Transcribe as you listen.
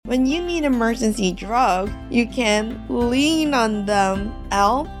When you need emergency drugs, you can lean on them.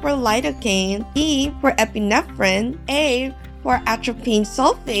 L for lidocaine, E for epinephrine, A for atropine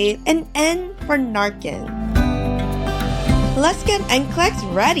sulfate, and N for Narcan. Let's get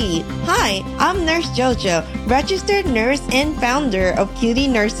NCLEX ready! Hi, I'm Nurse JoJo, registered nurse and founder of Cutie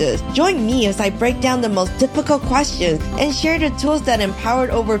Nurses. Join me as I break down the most difficult questions and share the tools that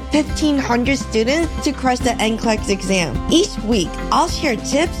empowered over 1,500 students to crush the NCLEX exam. Each week, I'll share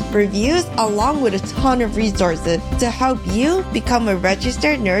tips, reviews, along with a ton of resources to help you become a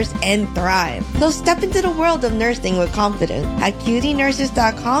registered nurse and thrive. So step into the world of nursing with confidence at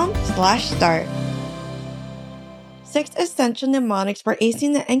cutienurses.com/start. 6 essential mnemonics for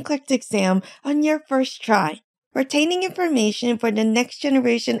acing the NCLEX exam on your first try. Retaining information for the next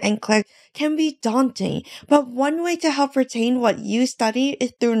generation NCLEX can be daunting, but one way to help retain what you study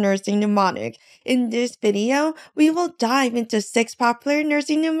is through nursing mnemonics. In this video, we will dive into 6 popular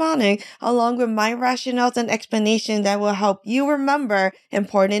nursing mnemonics along with my rationales and explanation that will help you remember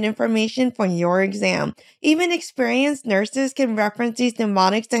important information for your exam. Even experienced nurses can reference these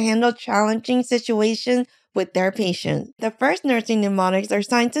mnemonics to handle challenging situations with their patients. The first nursing mnemonics are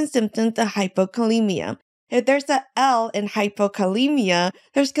signs and symptoms of hypokalemia. If there's an L in hypokalemia,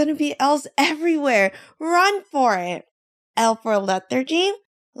 there's going to be L's everywhere. Run for it. L for lethargy,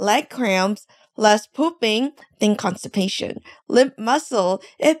 leg cramps, less pooping, think constipation. Limp muscle,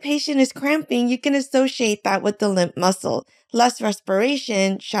 if patient is cramping, you can associate that with the limp muscle. Less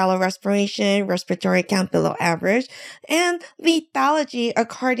respiration, shallow respiration, respiratory count below average, and lethargy are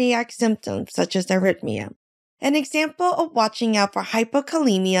cardiac symptoms such as arrhythmia. An example of watching out for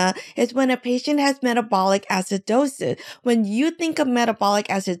hypokalemia is when a patient has metabolic acidosis. When you think of metabolic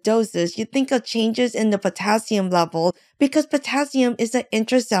acidosis, you think of changes in the potassium level because potassium is an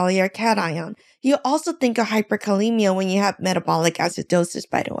intracellular cation. You also think of hyperkalemia when you have metabolic acidosis,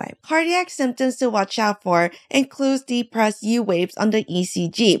 by the way. Cardiac symptoms to watch out for includes depressed U waves on the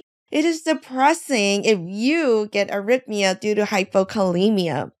ECG. It is depressing if you get arrhythmia due to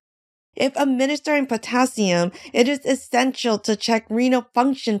hypokalemia. If administering potassium, it is essential to check renal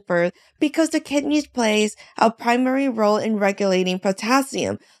function first because the kidneys plays a primary role in regulating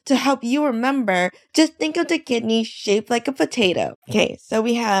potassium. To help you remember, just think of the kidney shaped like a potato. Okay, so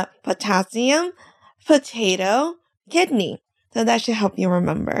we have potassium, potato, kidney. So that should help you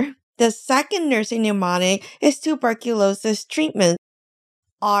remember. The second nursing mnemonic is tuberculosis treatment.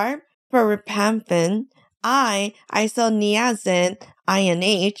 R for rifampin, I, isoniazid,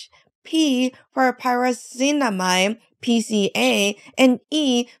 INH, P for pyrazinamide, PCA, and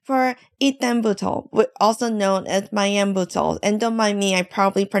E for ethambutol, also known as myambutol. And don't mind me, I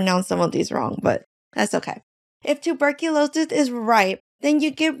probably pronounced some of these wrong, but that's okay. If tuberculosis is ripe, then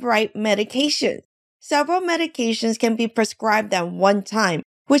you give ripe medication. Several medications can be prescribed at one time,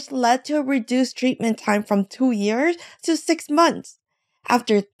 which led to a reduced treatment time from 2 years to 6 months.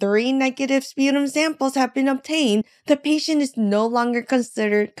 After 3 negative sputum samples have been obtained, the patient is no longer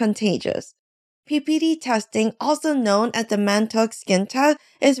considered contagious. PPD testing, also known as the Mantoux skin test,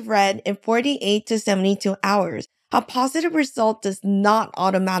 is read in 48 to 72 hours. A positive result does not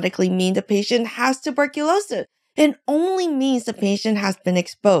automatically mean the patient has tuberculosis. It only means the patient has been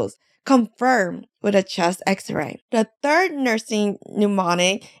exposed. Confirm with a chest x-ray. The third nursing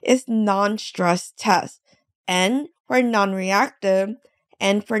mnemonic is non-stress test. N for non-reactive,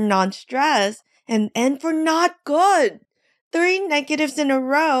 N for non-stress, and N for not good. 3 negatives in a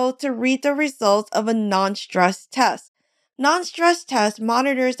row to read the results of a non-stress test. Non-stress test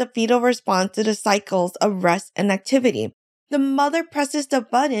monitors the fetal response to the cycles of rest and activity. The mother presses the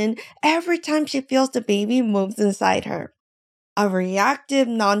button every time she feels the baby moves inside her. A reactive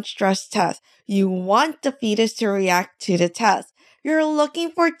non-stress test. You want the fetus to react to the test. You're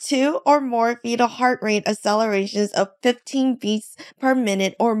looking for 2 or more fetal heart rate accelerations of 15 beats per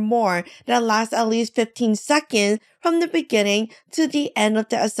minute or more that last at least 15 seconds from the beginning to the end of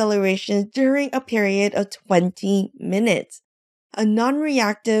the acceleration during a period of 20 minutes. A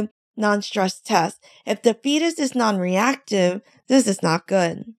non-reactive non-stress test. If the fetus is non-reactive, this is not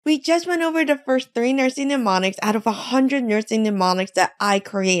good. We just went over the first 3 nursing mnemonics out of 100 nursing mnemonics that I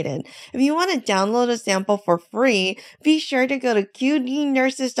created. If you want to download a sample for free, be sure to go to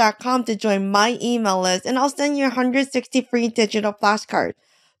cutienurses.com to join my email list, and I'll send you 160 free digital flashcards.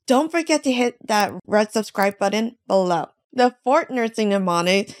 Don't forget to hit that red subscribe button below. The fourth nursing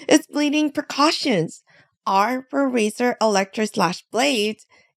mnemonic is bleeding precautions. R for razor electric/blades,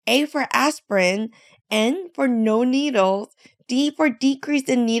 A for aspirin, N for no needles, D for decrease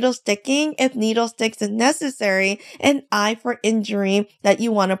in needle sticking if needle sticks is necessary, and I for injury that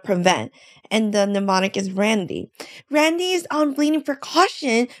you want to prevent. And the mnemonic is Randy. Randy is on bleeding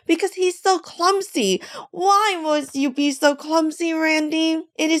precaution because he's so clumsy. Why must you be so clumsy, Randy?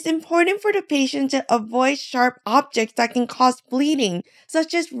 It is important for the patient to avoid sharp objects that can cause bleeding,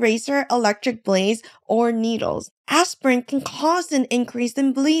 such as razor, electric blades, or needles. Aspirin can cause an increase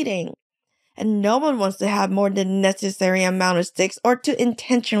in bleeding. And no one wants to have more than necessary amount of sticks or to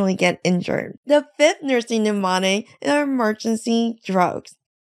intentionally get injured. The fifth nursing mnemonic are emergency drugs.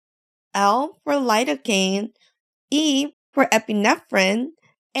 L for lidocaine, E for epinephrine,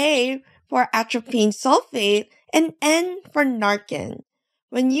 A for atropine sulfate, and N for Narcan.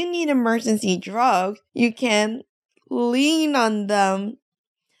 When you need emergency drugs, you can lean on them.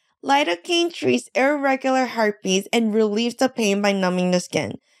 Lidocaine treats irregular heartbeats and relieves the pain by numbing the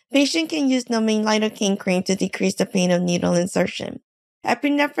skin. Patient can use numbing lidocaine cream to decrease the pain of needle insertion.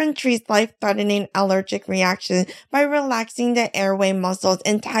 Epinephrine treats life-threatening allergic reactions by relaxing the airway muscles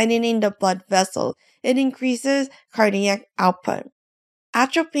and tightening the blood vessels. It increases cardiac output.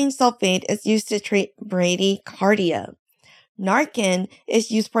 Atropine sulfate is used to treat bradycardia. Narcan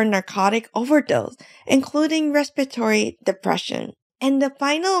is used for narcotic overdose, including respiratory depression. And the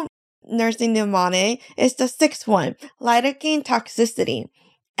final nursing mnemonic is the sixth one, lidocaine toxicity.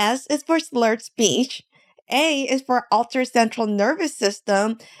 S is for slurred speech. A is for altered central nervous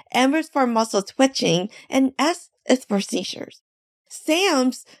system, M is for muscle twitching, and S is for seizures.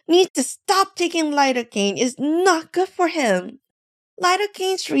 Sam's needs to stop taking lidocaine. It's not good for him.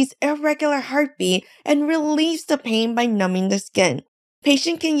 Lidocaine treats irregular heartbeat and relieves the pain by numbing the skin.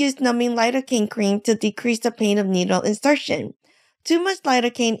 Patient can use numbing lidocaine cream to decrease the pain of needle insertion. Too much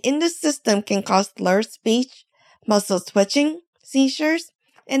lidocaine in the system can cause slurred speech, muscle twitching, seizures,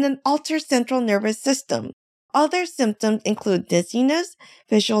 and an altered central nervous system. Other symptoms include dizziness,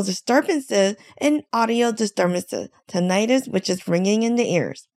 visual disturbances, and audio disturbances, tinnitus, which is ringing in the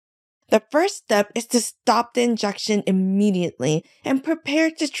ears. The first step is to stop the injection immediately and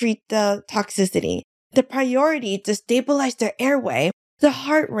prepare to treat the toxicity. The priority is to stabilize the airway, the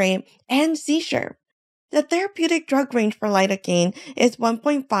heart rate, and seizure. The therapeutic drug range for lidocaine is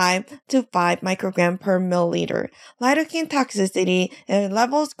 1.5 to 5 microgram per milliliter. Lidocaine toxicity at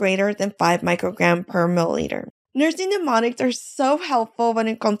levels greater than 5 microgram per milliliter. Nursing mnemonics are so helpful when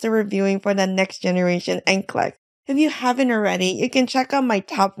it comes to reviewing for the next generation NCLEX. If you haven't already, you can check out my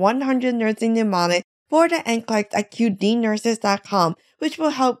top 100 nursing mnemonics for the NCLEX at qdnurses.com, which will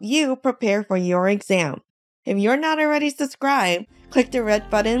help you prepare for your exam. If you're not already subscribed, click the red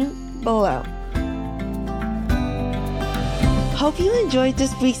button below. Hope you enjoyed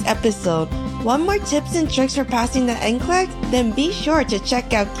this week's episode. Want more tips and tricks for passing the NCLEX? Then be sure to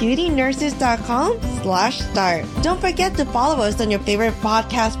check out qdnurses.com/start. Don't forget to follow us on your favorite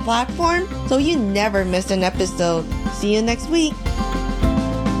podcast platform so you never miss an episode. See you next week.